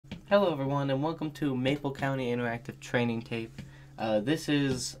Hello everyone and welcome to Maple County Interactive Training Tape. This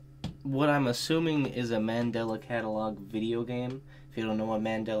is what I'm assuming is a Mandela Catalogue video game. If you don't know what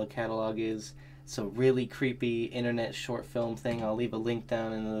Mandela Catalogue is, it's a really creepy internet short film thing. I'll leave a link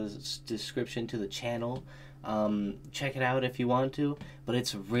down in the description to the channel. Check it out if you want to, but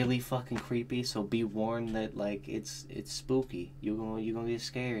it's really fucking creepy, so be warned that like it's spooky. You're gonna get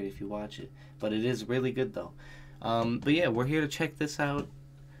scared if you watch it, but it is really good though. But yeah, we're here to check this out.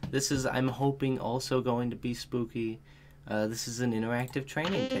 This is, I'm hoping, also going to be spooky. This is an interactive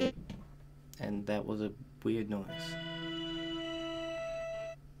training tape. And that was a weird noise.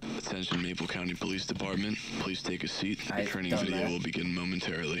 Attention Maple County Police Department. Please take a seat. The training video will begin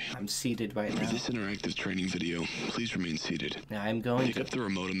momentarily. I'm seated right now. For this interactive training video, please remain seated. Now I'm going to pick up the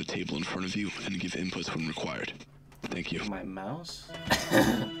remote on the table in front of you and give inputs when required. Thank you. My mouse?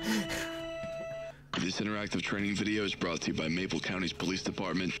 This interactive training video is brought to you by Maple County's Police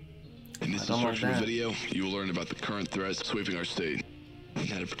Department. In this instructional video, you will learn about the current threats sweeping our state and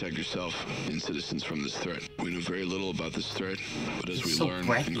how to protect yourself and citizens from this threat. We know very little about this threat, but as we learn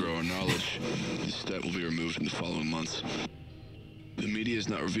and grow our knowledge, this threat will be removed in the following months. The media has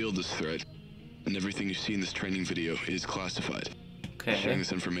not revealed this threat, and everything you see in this training video is classified. Okay. Sharing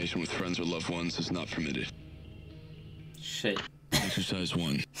this information with friends or loved ones is not permitted. Shit. Exercise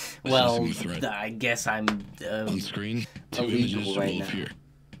 1. Well, I guess I'm on screen, 2 images will appear.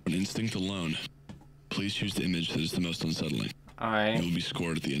 On instinct alone, please choose the image that is the most unsettling. Alright. It will be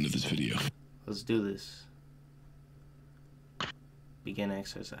scored at the end of this video. Let's do this. Begin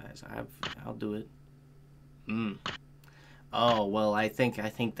exercise. I'll do it. Oh, well, I think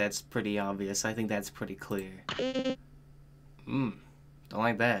that's pretty obvious. I think that's pretty clear. Don't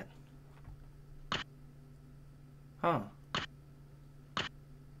like that. Huh.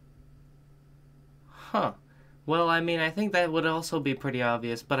 Huh. Well, I mean, I think that would also be pretty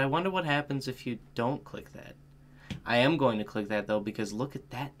obvious, but I wonder what happens if you don't click that. I am going to click that, though, because look at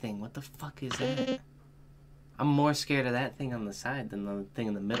that thing. What the fuck is that? I'm more scared of that thing on the side than the thing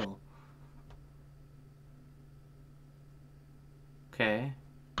in the middle. Okay.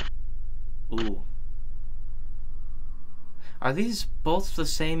 Ooh. Are these both the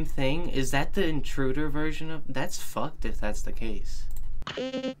same thing? Is that the intruder version of... That's fucked if that's the case.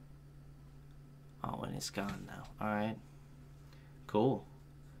 Oh, and it's gone now. Alright. Cool.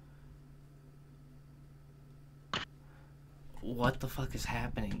 What the fuck is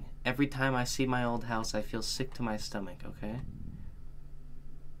happening? Every time I see my old house, I feel sick to my stomach, okay?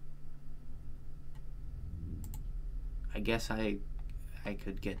 I guess I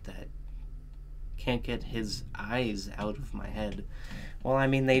could get that. Can't get his eyes out of my head. Well, I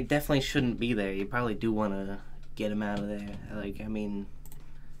mean, they definitely shouldn't be there. You probably do want to get him out of there. Like, I mean...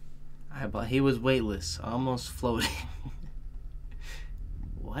 he was weightless, almost floating.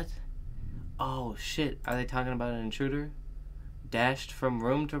 What? Oh, shit. Are they talking about an intruder? Dashed from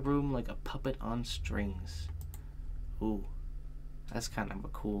room to room like a puppet on strings. Ooh. That's kind of a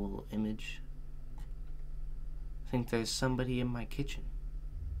cool image. I think there's somebody in my kitchen.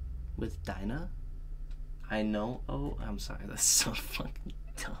 With Dinah? I know. Oh, I'm sorry. That's so fucking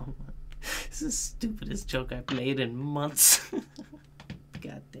dumb. This is the stupidest joke I've made in months.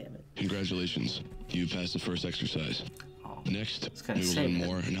 God damn it. Congratulations. You passed the first exercise. Oh, next, we will learn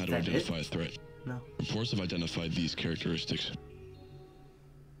more on how to identify a threat. No. Reports have identified these characteristics.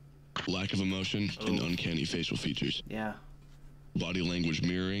 Lack of emotion and uncanny facial features. Yeah. Body language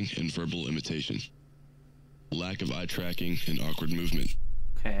mirroring and verbal imitation. Lack of eye tracking and awkward movement.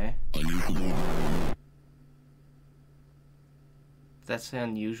 Okay. Unusual. That's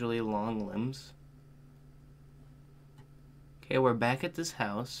unusually long limbs. Okay, we're back at this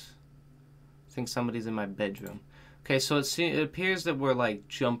house. I think somebody's in my bedroom. Okay, so it appears that we're like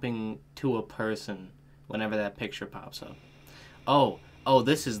jumping to a person whenever that picture pops up. Oh,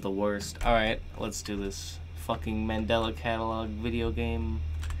 this is the worst. Alright, let's do this. Fucking Mandela Catalogue video game.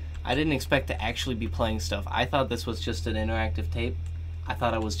 I didn't expect to actually be playing stuff. I thought this was just an interactive tape. I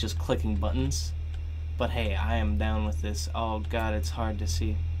thought I was just clicking buttons. But hey, I am down with this. Oh god, it's hard to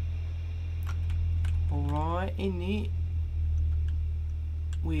see. Alright, innit?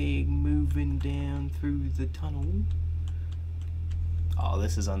 We're moving down through the tunnel. Oh,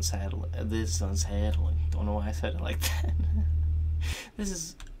 this is unsettling. This is unsettling. Don't know why I said it like that.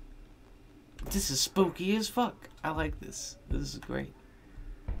 This is spooky as fuck. I like this. This is great.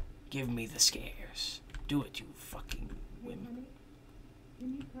 Give me the scares. Do it, you fucking women.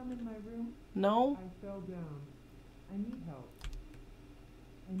 Can you come in my room? No? I fell down. I need help.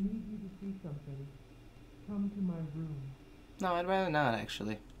 I need you to see something. Come to my room. No, I'd rather not,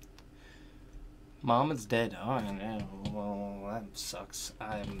 actually. Mom is dead. Oh, no. Well, that sucks.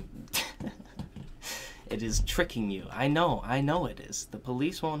 It is tricking you. I know it is. The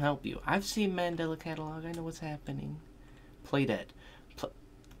police won't help you. I've seen Mandela Catalogue. I know what's happening. Play dead.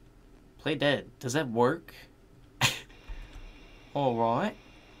 Play dead. Does that work? Alright.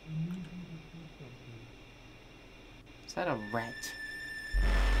 Is that a rat?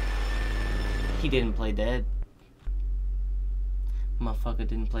 He didn't play dead. Motherfucker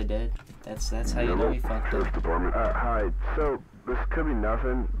didn't play dead. That's how you know he fucked up. Department. Hi. So, this could be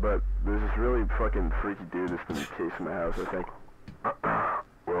nothing, but there's this really fucking freaky dude that's been chasing my house, I think.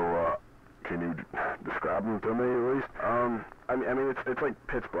 Well, can you describe him to me, at least? I mean, it's like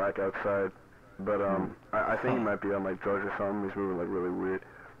pitch black outside, but, I think he might be on, like, drugs or something. He's moving, like, really weird.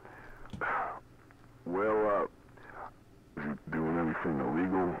 Well, is he doing anything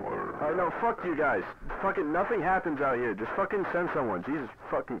illegal, or...? Oh, no, fuck you guys. Fucking nothing happens out here. Just fucking send someone. Jesus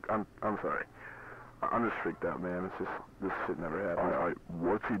fucking... I'm sorry. I'm just freaked out, man. It's just... This shit never happened. Alright,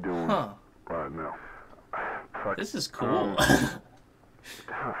 what's he doing right now? Fuck. This is cool.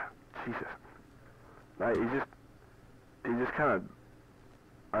 Jesus. He just kind of...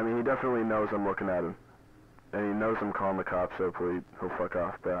 I mean, he definitely knows I'm looking at him. And he knows I'm calling the cops, so he'll fuck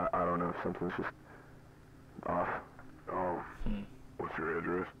off, but I don't know if something's just off. Oh, what's your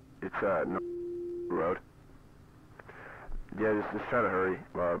address? It's, no road. Yeah, just try to hurry.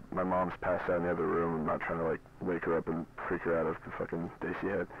 My mom's passed out in the other room. I'm not trying to, like, wake her up and freak her out of the fucking day she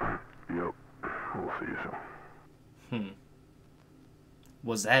had. Yep. We'll see you soon.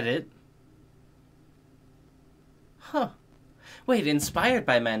 Was that it? Huh. Wait, inspired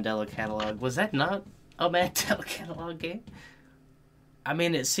by Mandela Catalogue. Was that not a Mandela Catalogue game? I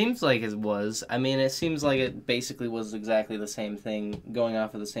mean, it seems like it was. I mean, it seems like it basically was exactly the same thing, going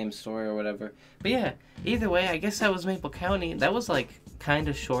off of the same story or whatever. But yeah, either way, I guess that was Maple County. That was, like, kind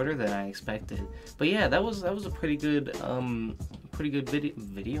of shorter than I expected. But yeah, that was a pretty good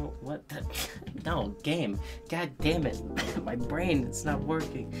video? What? No, game. God damn it. My brain, it's not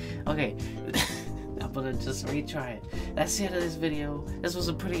working. Okay. I'm gonna just retry it. That's the end of this video. This was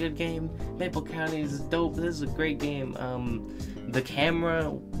a pretty good game. Maple County is dope. This is a great game. The camera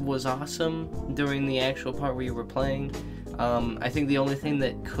was awesome during the actual part where you were playing. I think the only thing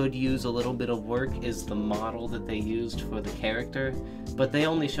that could use a little bit of work is the model that they used for the character. But they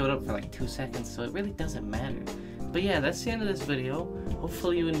only showed up for like 2 seconds, so it really doesn't matter. But yeah, that's the end of this video.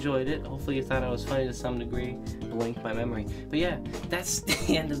 Hopefully you enjoyed it. Hopefully you thought I was funny to some degree. Blink my memory. But yeah, that's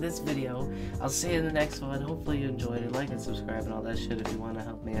the end of this video. I'll see you in the next one. Hopefully you enjoyed it. Like and subscribe and all that shit if you want to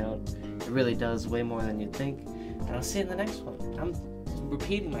help me out. It really does way more than you think. And I'll see you in the next one. I'm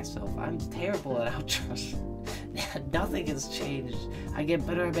repeating myself. I'm terrible at outros. Nothing has changed. I get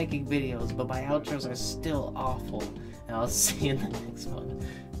better at making videos, but my outros are still awful. And I'll see you in the next one.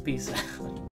 Peace out.